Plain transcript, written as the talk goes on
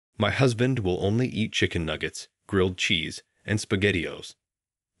My husband will only eat chicken nuggets, grilled cheese, and SpaghettiOs.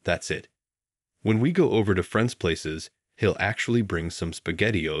 That's it. When we go over to friends' places, he'll actually bring some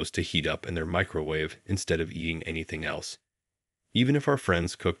SpaghettiOs to heat up in their microwave instead of eating anything else, even if our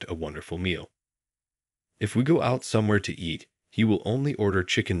friends cooked a wonderful meal. If we go out somewhere to eat, he will only order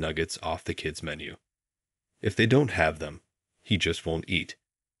chicken nuggets off the kids' menu. If they don't have them, he just won't eat.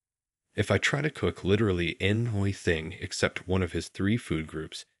 If I try to cook literally any thing except one of his 3 food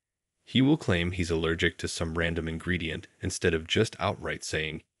groups, he will claim he's allergic to some random ingredient instead of just outright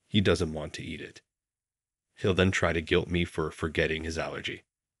saying he doesn't want to eat it. He'll then try to guilt me for forgetting his allergy.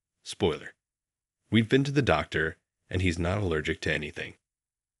 Spoiler: we've been to the doctor, and he's not allergic to anything.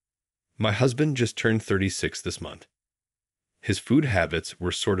 My husband just turned 36 this month. His food habits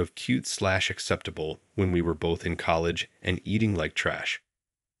were sort of cute/acceptable when we were both in college and eating like trash.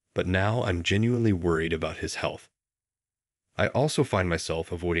 But now I'm genuinely worried about his health. I also find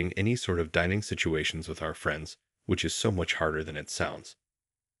myself avoiding any sort of dining situations with our friends, which is so much harder than it sounds.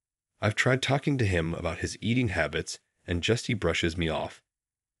 I've tried talking to him about his eating habits, and he brushes me off.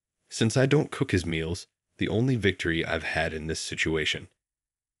 Since I don't cook his meals, the only victory I've had in this situation.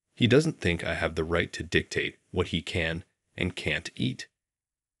 He doesn't think I have the right to dictate what he can and can't eat.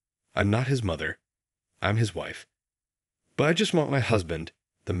 I'm not his mother. I'm his wife. But I just want my husband,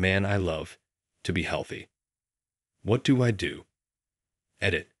 the man I love, to be healthy. What do I do?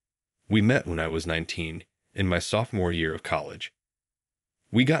 Edit. We met when I was 19, in my sophomore year of college.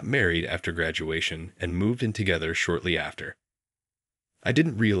 We got married after graduation and moved in together shortly after. I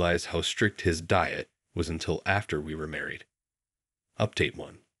didn't realize how strict his diet was until after we were married. Update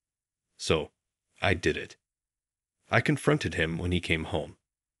 1. So, I did it. I confronted him when he came home.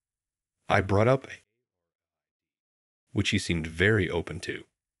 I brought up which he seemed very open to.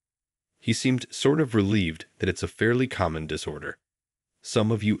 He seemed sort of relieved that it's a fairly common disorder.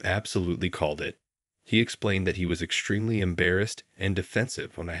 Some of you absolutely called it. He explained that he was extremely embarrassed and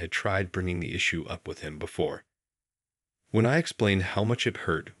defensive when I had tried bringing the issue up with him before. When I explained how much it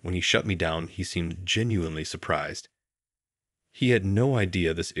hurt when he shut me down, he seemed genuinely surprised. He had no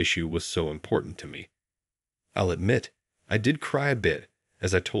idea this issue was so important to me. I'll admit, I did cry a bit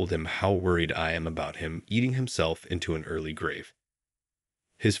as I told him how worried I am about him eating himself into an early grave.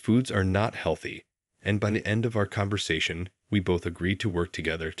 His foods are not healthy, and by the end of our conversation, we both agreed to work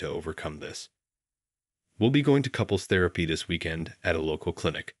together to overcome this. We'll be going to couples therapy this weekend at a local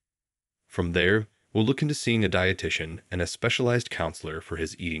clinic. From there, we'll look into seeing a dietitian and a specialized counselor for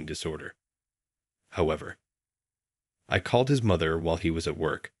his eating disorder. However, I called his mother while he was at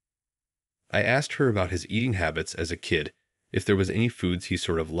work. I asked her about his eating habits as a kid, if there was any foods he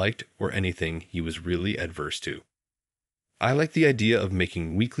sort of liked or anything he was really adverse to. I like the idea of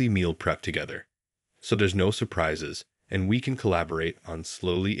making weekly meal prep together, so there's no surprises and we can collaborate on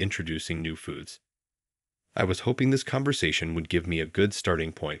slowly introducing new foods. I was hoping this conversation would give me a good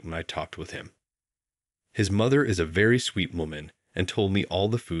starting point when I talked with him. His mother is a very sweet woman and told me all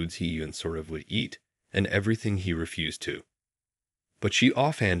the foods he even sort of would eat and everything he refused to. But she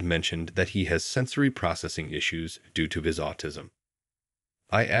offhand mentioned that he has sensory processing issues due to his autism.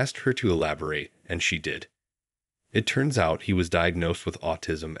 I asked her to elaborate, and she did. It turns out he was diagnosed with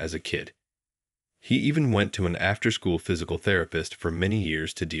autism as a kid. He even went to an after-school physical therapist for many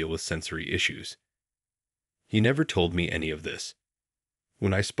years to deal with sensory issues. He never told me any of this.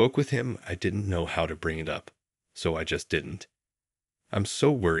 When I spoke with him, I didn't know how to bring it up, so I just didn't. I'm so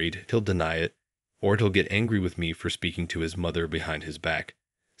worried he'll deny it, or he'll get angry with me for speaking to his mother behind his back,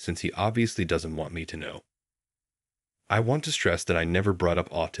 since he obviously doesn't want me to know. I want to stress that I never brought up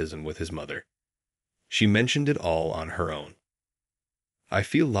autism with his mother. She mentioned it all on her own. I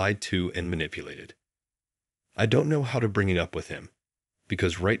feel lied to and manipulated. I don't know how to bring it up with him,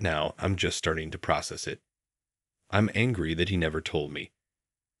 because right now I'm just starting to process it. I'm angry that he never told me.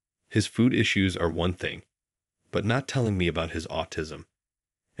 His food issues are one thing, but not telling me about his autism,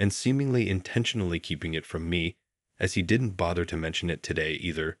 and seemingly intentionally keeping it from me, as he didn't bother to mention it today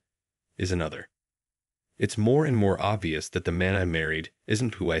either, is another. It's more and more obvious that the man I married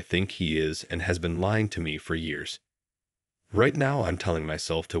isn't who I think he is and has been lying to me for years. Right now I'm telling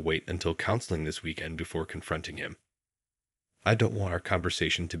myself to wait until counseling this weekend before confronting him. I don't want our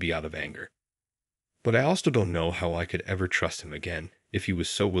conversation to be out of anger. But I also don't know how I could ever trust him again if he was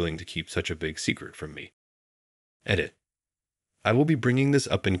so willing to keep such a big secret from me. Edit. I will be bringing this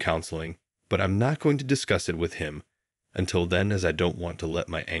up in counseling, but I'm not going to discuss it with him until then, as I don't want to let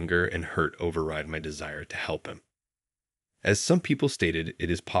my anger and hurt override my desire to help him. As some people stated, it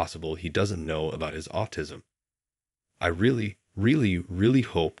is possible he doesn't know about his autism. I really, really, really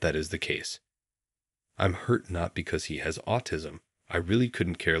hope that is the case. I'm hurt not because he has autism. I really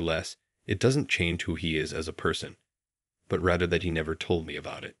couldn't care less. It doesn't change who he is as a person, but rather that he never told me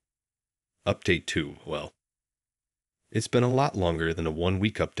about it. Update 2, well, it's been a lot longer than a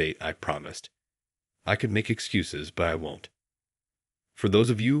 1-week update I promised. I could make excuses, but I won't. For those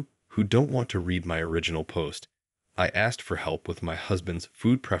of you who don't want to read my original post, I asked for help with my husband's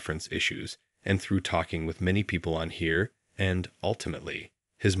food preference issues, and through talking with many people on here, and, ultimately,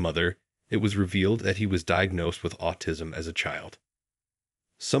 his mother, it was revealed that he was diagnosed with autism as a child.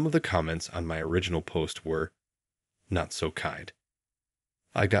 Some of the comments on my original post were not so kind.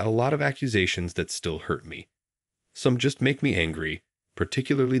 I got a lot of accusations that still hurt me. Some just make me angry,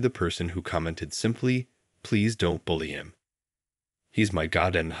 particularly the person who commented simply, "Please don't bully him. He's my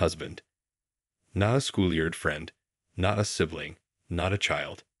goddamn husband. Not a schoolyard friend, not a sibling, not a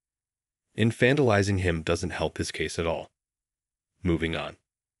child. Infantilizing him doesn't help his case at all." Moving on.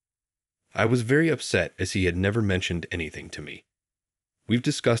 I was very upset as he had never mentioned anything to me. We've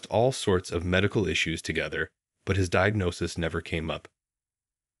discussed all sorts of medical issues together, but his diagnosis never came up.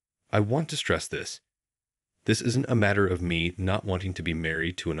 I want to stress this. This isn't a matter of me not wanting to be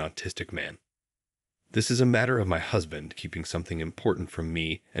married to an autistic man. This is a matter of my husband keeping something important from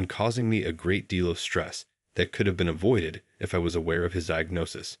me and causing me a great deal of stress that could have been avoided if I was aware of his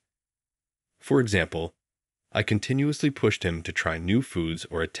diagnosis. For example, I continuously pushed him to try new foods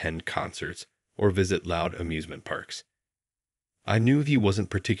or attend concerts or visit loud amusement parks. I knew he wasn't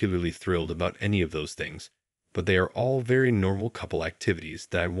particularly thrilled about any of those things, but they are all very normal couple activities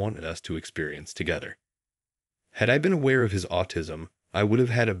that I wanted us to experience together. Had I been aware of his autism, I would have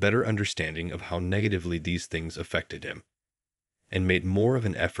had a better understanding of how negatively these things affected him, and made more of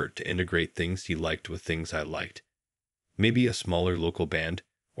an effort to integrate things he liked with things I liked. Maybe a smaller local band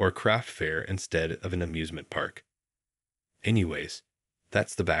or a craft fair instead of an amusement park. Anyways,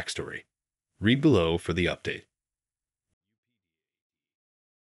 that's the backstory. Read below for the update.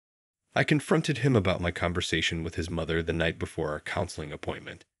 I confronted him about my conversation with his mother the night before our counseling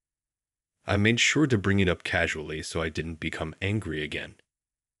appointment. I made sure to bring it up casually so I didn't become angry again.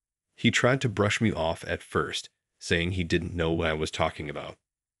 He tried to brush me off at first, saying he didn't know what I was talking about.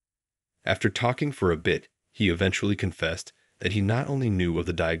 After talking for a bit, he eventually confessed that he not only knew of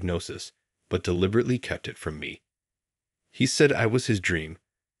the diagnosis, but deliberately kept it from me. He said I was his dream,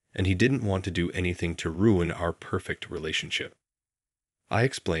 and he didn't want to do anything to ruin our perfect relationship. I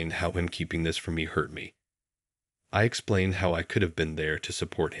explained how him keeping this from me hurt me. I explained how I could have been there to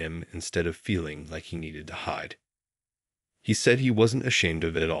support him instead of feeling like he needed to hide. He said he wasn't ashamed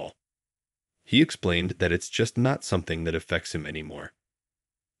of it at all. He explained that it's just not something that affects him anymore.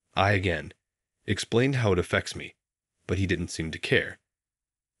 I again explained how it affects me, but he didn't seem to care.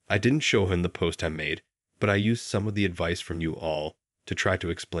 I didn't show him the post I made, but I used some of the advice from you all to try to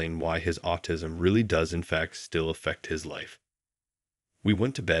explain why his autism really does in fact still affect his life. We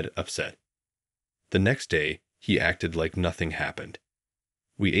went to bed upset. The next day, he acted like nothing happened.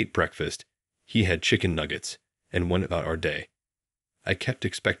 We ate breakfast, he had chicken nuggets, and went about our day. I kept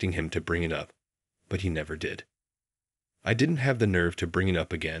expecting him to bring it up, but he never did. I didn't have the nerve to bring it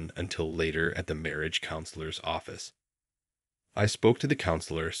up again until later at the marriage counselor's office. I spoke to the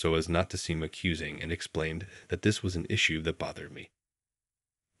counselor so as not to seem accusing and explained that this was an issue that bothered me.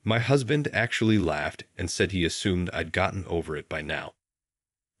 My husband actually laughed and said he assumed I'd gotten over it by now.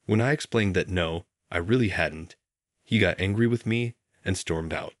 When I explained that no, I really hadn't, he got angry with me and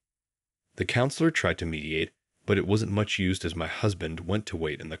stormed out. The counselor tried to mediate, but it wasn't much used as my husband went to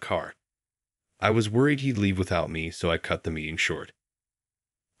wait in the car. I was worried he'd leave without me, so I cut the meeting short.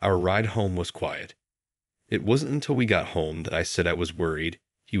 Our ride home was quiet. It wasn't until we got home that I said I was worried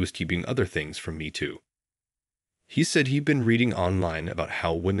he was keeping other things from me too. He said he'd been reading online about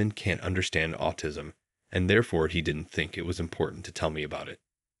how women can't understand autism, and therefore he didn't think it was important to tell me about it.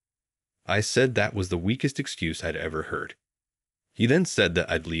 I said that was the weakest excuse I'd ever heard. He then said that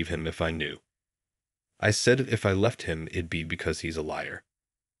I'd leave him if I knew. I said if I left him, it'd be because he's a liar.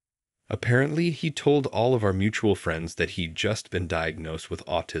 Apparently, he told all of our mutual friends that he'd just been diagnosed with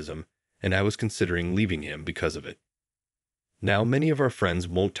autism, and I was considering leaving him because of it. Now, many of our friends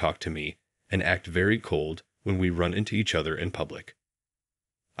won't talk to me and act very cold when we run into each other in public.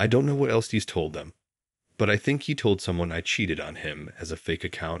 I don't know what else he's told them, but I think he told someone I cheated on him as a fake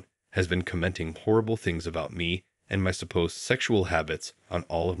account has been commenting horrible things about me and my supposed sexual habits on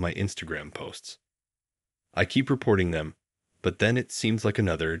all of my Instagram posts. I keep reporting them, but then it seems like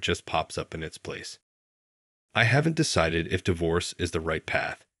another just pops up in its place. I haven't decided if divorce is the right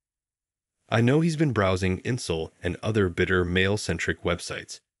path. I know he's been browsing incel and other bitter male-centric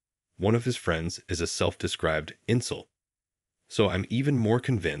websites. One of his friends is a self-described incel, so I'm even more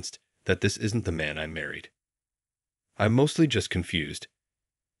convinced that this isn't the man I married. I'm mostly just confused.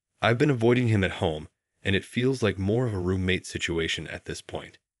 I've been avoiding him at home, and it feels like more of a roommate situation at this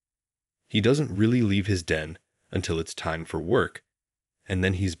point. He doesn't really leave his den until it's time for work, and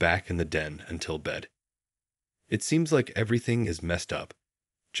then he's back in the den until bed. It seems like everything is messed up,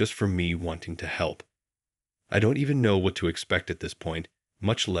 just for me wanting to help. I don't even know what to expect at this point,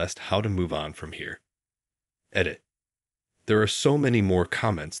 much less how to move on from here. Edit. There are so many more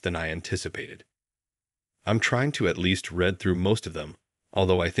comments than I anticipated. I'm trying to at least read through most of them,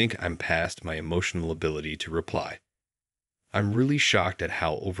 although I think I'm past my emotional ability to reply. I'm really shocked at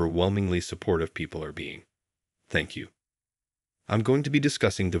how overwhelmingly supportive people are being. Thank you. I'm going to be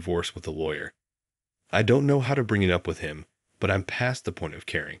discussing divorce with a lawyer. I don't know how to bring it up with him, but I'm past the point of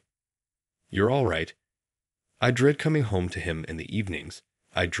caring. You're all right. I dread coming home to him in the evenings.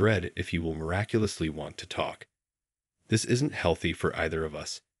 I dread if he will miraculously want to talk. This isn't healthy for either of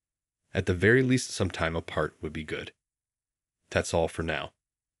us. At the very least, some time apart would be good. That's all for now.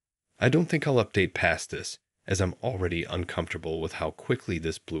 I don't think I'll update past this, as I'm already uncomfortable with how quickly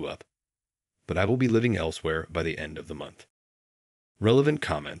this blew up. But I will be living elsewhere by the end of the month. Relevant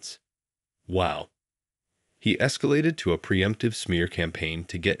comments. Wow. He escalated to a preemptive smear campaign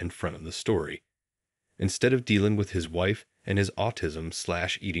to get in front of the story, instead of dealing with his wife and his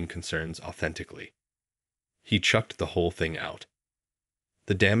autism/eating concerns authentically. He chucked the whole thing out.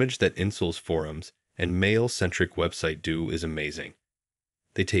 The damage that incels forums and male-centric website do is amazing.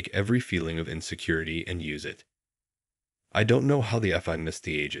 They take every feeling of insecurity and use it. I don't know how the F I missed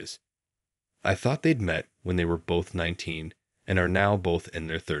the ages. I thought they'd met when they were both 19 and are now both in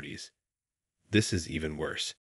their 30s. This is even worse.